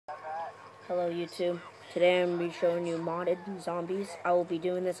Hello YouTube. Today I'm going to be showing you modded zombies. I will be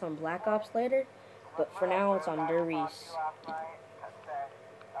doing this on Black Ops later, but for now it's on Der Riese.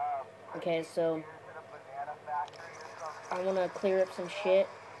 Okay, so I want to clear up some shit.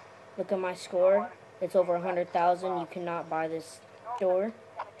 Look at my score. It's over 100,000. You cannot buy this door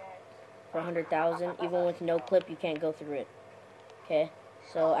for 100,000. Even with no clip, you can't go through it. Okay,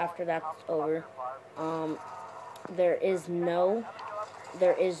 so after that's over, there is no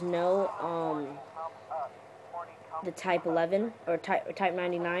the Type 11 or Type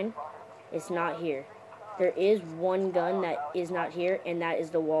 99. It's not here. There is one gun that is not here, and that is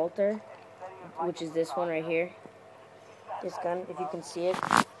the Walther, which is this one right here. This gun, if you can see it,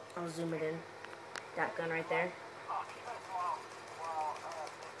 I'll zoom it in. That gun right there.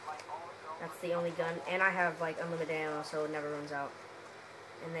 That's the only gun, and I have like unlimited ammo, so it never runs out.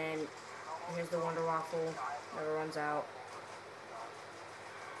 And then here's the Wonder Waffle, never runs out.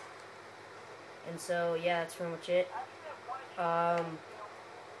 And so yeah, that's pretty much it.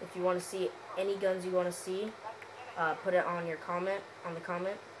 If you want to see any guns you want to see, put it on your comment,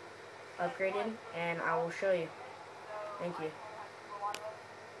 upgraded, and I will show you. Thank you.